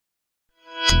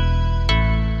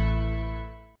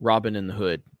Robyn in the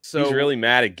Hood. So he's really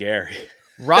mad at Gary.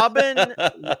 Robyn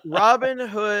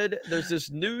Hood, there's this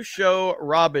new show,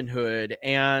 Robyn Hood,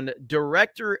 and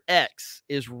Director X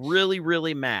is really,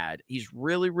 really mad. He's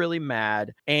really, really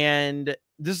mad. And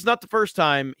this is not the first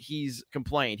time he's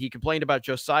complained. He complained about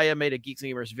Josiah made a Geeks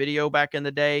and Gamers video back in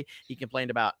the day. He complained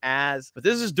about Az, but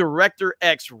this is Director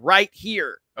X right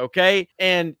here, okay?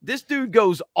 And this dude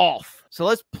goes off. So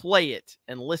let's play it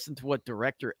and listen to what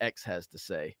Director X has to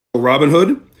say. Robyn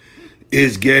Hood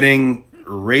is getting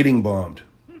rating bombed.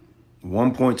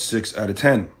 1.6 out of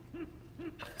 10.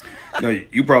 Now,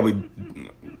 you probably,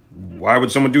 why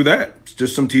would someone do that? It's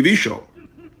just some TV show.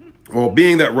 Well,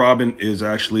 being that Robyn is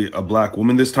actually a black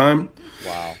woman this time,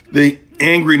 wow, the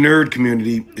angry nerd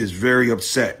community is very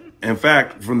upset. In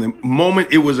fact, from the moment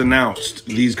it was announced,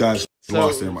 these guys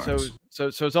lost their minds. So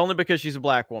it's only because she's a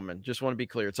black woman. Just want to be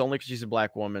clear. It's only because she's a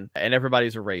black woman, and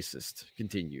everybody's a racist.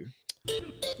 Continue.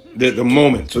 The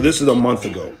moment. So this is a month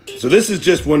ago. So this is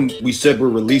just when we said we're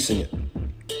releasing it.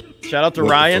 Shout out to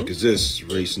what Ryan. What the fuck is this?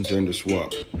 Race and gender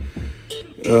swap.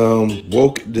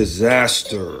 Woke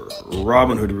disaster.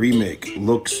 Robyn Hood remake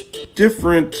looks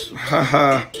different.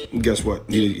 Haha. Guess what?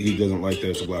 He doesn't like that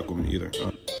it's a black woman either.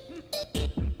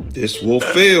 This will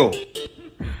fail.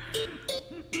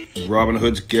 Robyn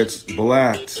Hood gets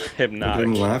blacked. Hypnotic.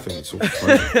 I'm laughing. It's so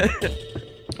funny.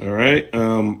 All right.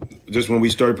 Just when we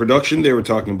started production, they were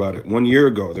talking about it. 1 year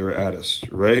ago, they were at us,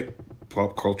 right?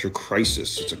 Pop culture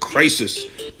crisis. It's a crisis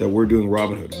that we're doing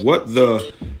Robyn Hood. What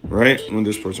the, right? When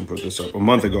this person put this up a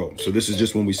month ago. So this is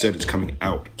just when we said it's coming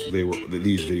out.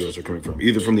 These videos are coming from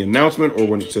either from the announcement or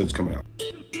when it said it's coming out.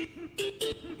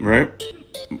 Right?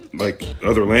 Like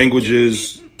other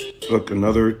languages. Look,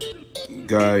 another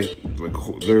guy, like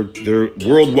they're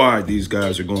worldwide. These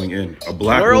guys are going in. A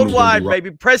black worldwide,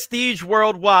 baby, prestige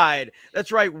worldwide.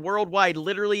 That's right, worldwide.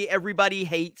 Literally, everybody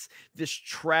hates this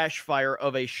trash fire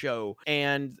of a show,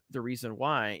 and the reason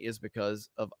why is because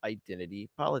of identity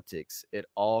politics. It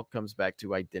all comes back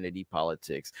to identity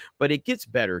politics, but it gets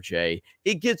better, Jay.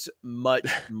 It gets much,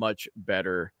 much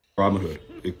better. Robyn Hood.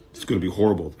 It's going to be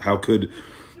horrible. How could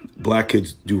black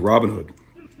kids do Robyn Hood?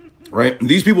 Right? And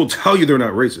these people tell you they're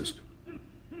not racist.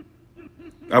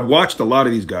 I've watched a lot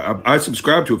of these guys. I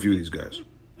subscribe to a few of these guys.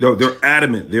 They're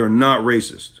adamant. They're not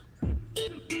racist.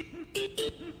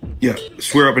 Yeah,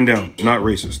 swear up and down, not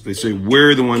racist. They say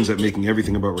we're the ones that making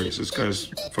everything about race. This guy's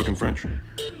fucking French.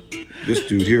 This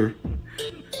dude here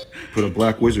put a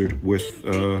black wizard with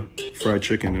fried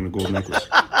chicken and a gold necklace.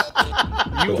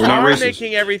 You are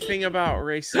making everything about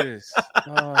racist.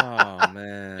 Oh,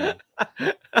 man.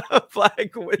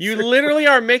 Black wizard. You literally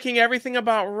are making everything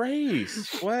about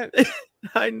race. What?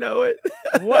 I know it.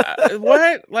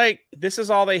 What? Like, this is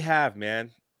all they have,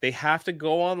 man. They have to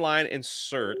go online and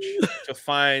search to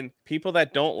find people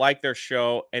that don't like their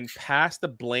show and pass the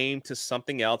blame to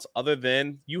something else other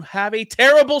than you have a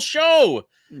terrible show.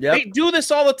 Yep. They do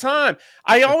this all the time.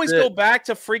 I always go back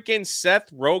to freaking Seth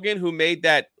Rogen, who made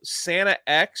that Santa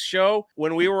X show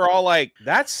when we were all like,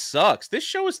 that sucks. This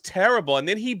show is terrible. And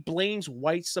then he blames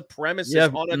white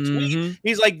supremacists on a tweet.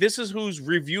 He's like, this is who's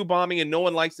review bombing and no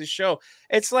one likes this show.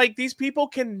 It's like these people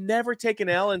can never take an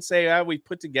L and say, we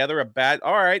put together a bad,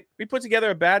 all right, we put together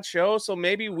a bad show, so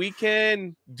maybe we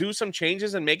can do some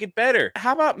changes and make it better.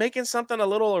 How about making something a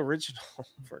little original?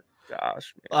 For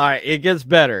gosh, man. All right, it gets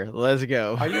better. Let's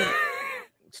go.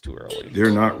 It's too early.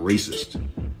 They're not racist.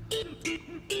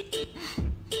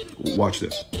 Watch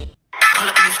this.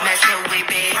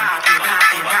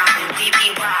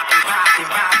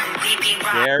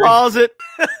 Gary. Pause it.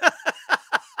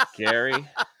 Gary.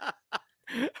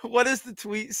 What does the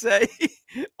tweet say?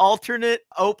 Alternate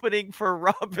opening for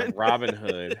Robyn. Robyn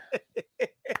Hood.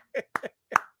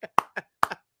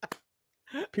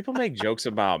 People make jokes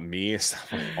about me and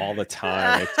stuff all the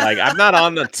time. It's like I'm not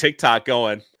on the TikTok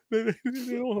going. They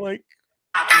don't like.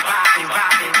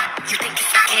 Robyn. You think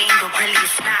it's a game, but really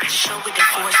it's not. Show with the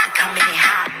force coming in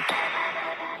hot.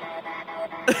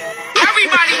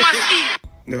 Everybody must eat.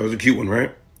 That was a cute one,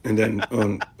 right? And then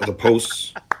the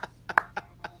posts.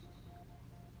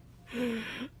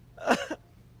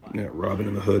 Yeah, Robyn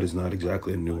in the Hood is not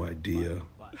exactly a new idea.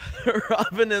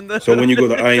 Robyn in the So when you go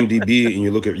to IMDb and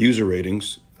you look at user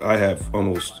ratings, I have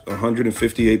almost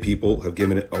 158 people have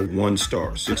given it a 1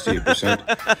 star,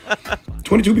 68%.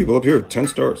 22 people up here, 10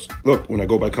 stars. Look, when I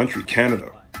go by country,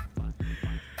 Canada.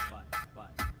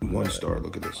 1 star,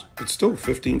 look at this. It's still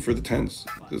 15 for the 10s.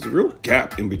 There's a real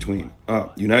gap in between.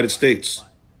 United States.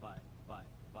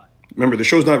 Remember, the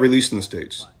show's not released in the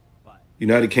States.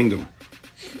 United Kingdom.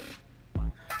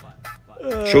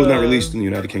 Show's not released in the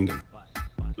United Kingdom.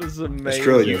 This is amazing.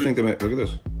 Australia, I think they might, look at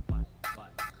this.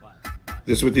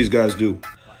 This is what these guys do.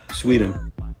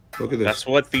 Sweden. Look at this. That's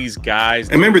what these guys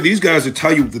And remember, these guys will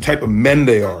tell you the type of men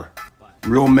they are.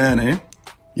 Real men, eh?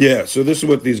 Yeah, so this is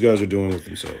what these guys are doing with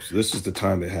themselves. This is the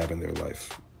time they have in their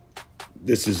life.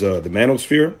 This is the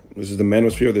manosphere. This is the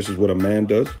manosphere. This is what a man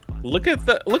does. Look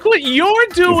what you're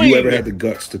doing. If you ever had the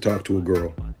guts to talk to a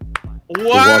girl, wow. to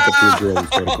walk up to a girl and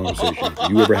start a conversation, if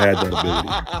you ever had that ability,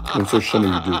 I'm sure some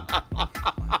of you do.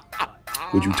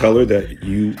 Would you tell her that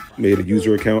you made a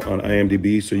user account on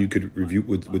IMDb so you could review?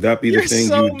 Would that be the thing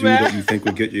you would do that you think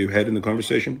would get you ahead in the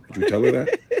conversation? Would you tell her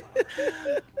that?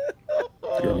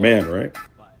 You're a man, right?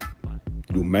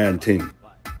 You do man thing.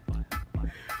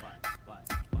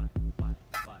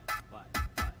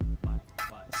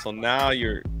 So now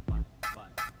you're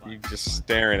just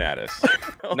staring at us.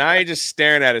 Now you're just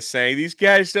staring at us saying these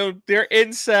guys they're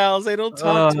incels. They don't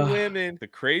talk to women. The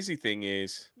crazy thing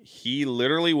is he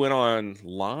literally went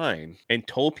online and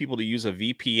told people to use a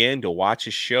VPN to watch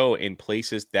his show in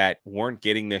places that weren't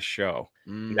getting this show.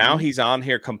 Now he's on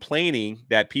here complaining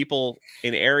that people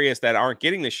in areas that aren't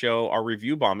getting the show are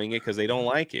review bombing it because they don't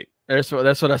like it. That's what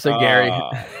I said, Gary.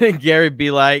 Gary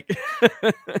be like,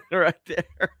 right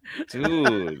there,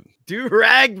 dude.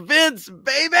 Do-rag Vince,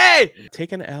 baby.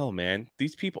 Take an L, man.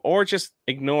 These people, or just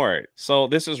ignore it. So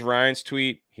this is Ryan's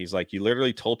tweet. He's like, you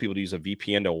literally told people to use a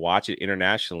VPN to watch it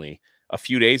internationally a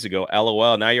few days ago.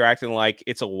 LOL. Now you're acting like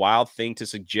it's a wild thing to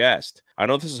suggest. I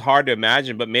know this is hard to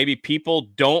imagine, but maybe people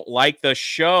don't like the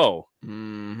show.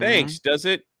 Thanks. Does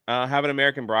it have an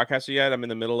American broadcaster yet? I'm in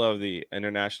the middle of the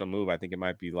international move. I think it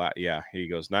might be. Yeah, here he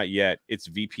goes. Not yet. It's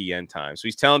VPN time. So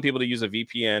he's telling people to use a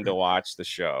VPN to watch the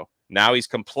show. Now he's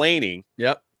complaining.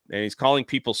 Yep. And he's calling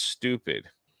people stupid.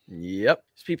 Yep.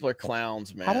 These people are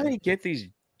clowns, man. How do they get these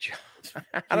jobs?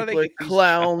 How do they get get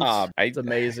clowns? Jobs? It's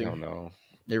amazing. I don't know.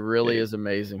 It really is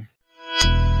amazing.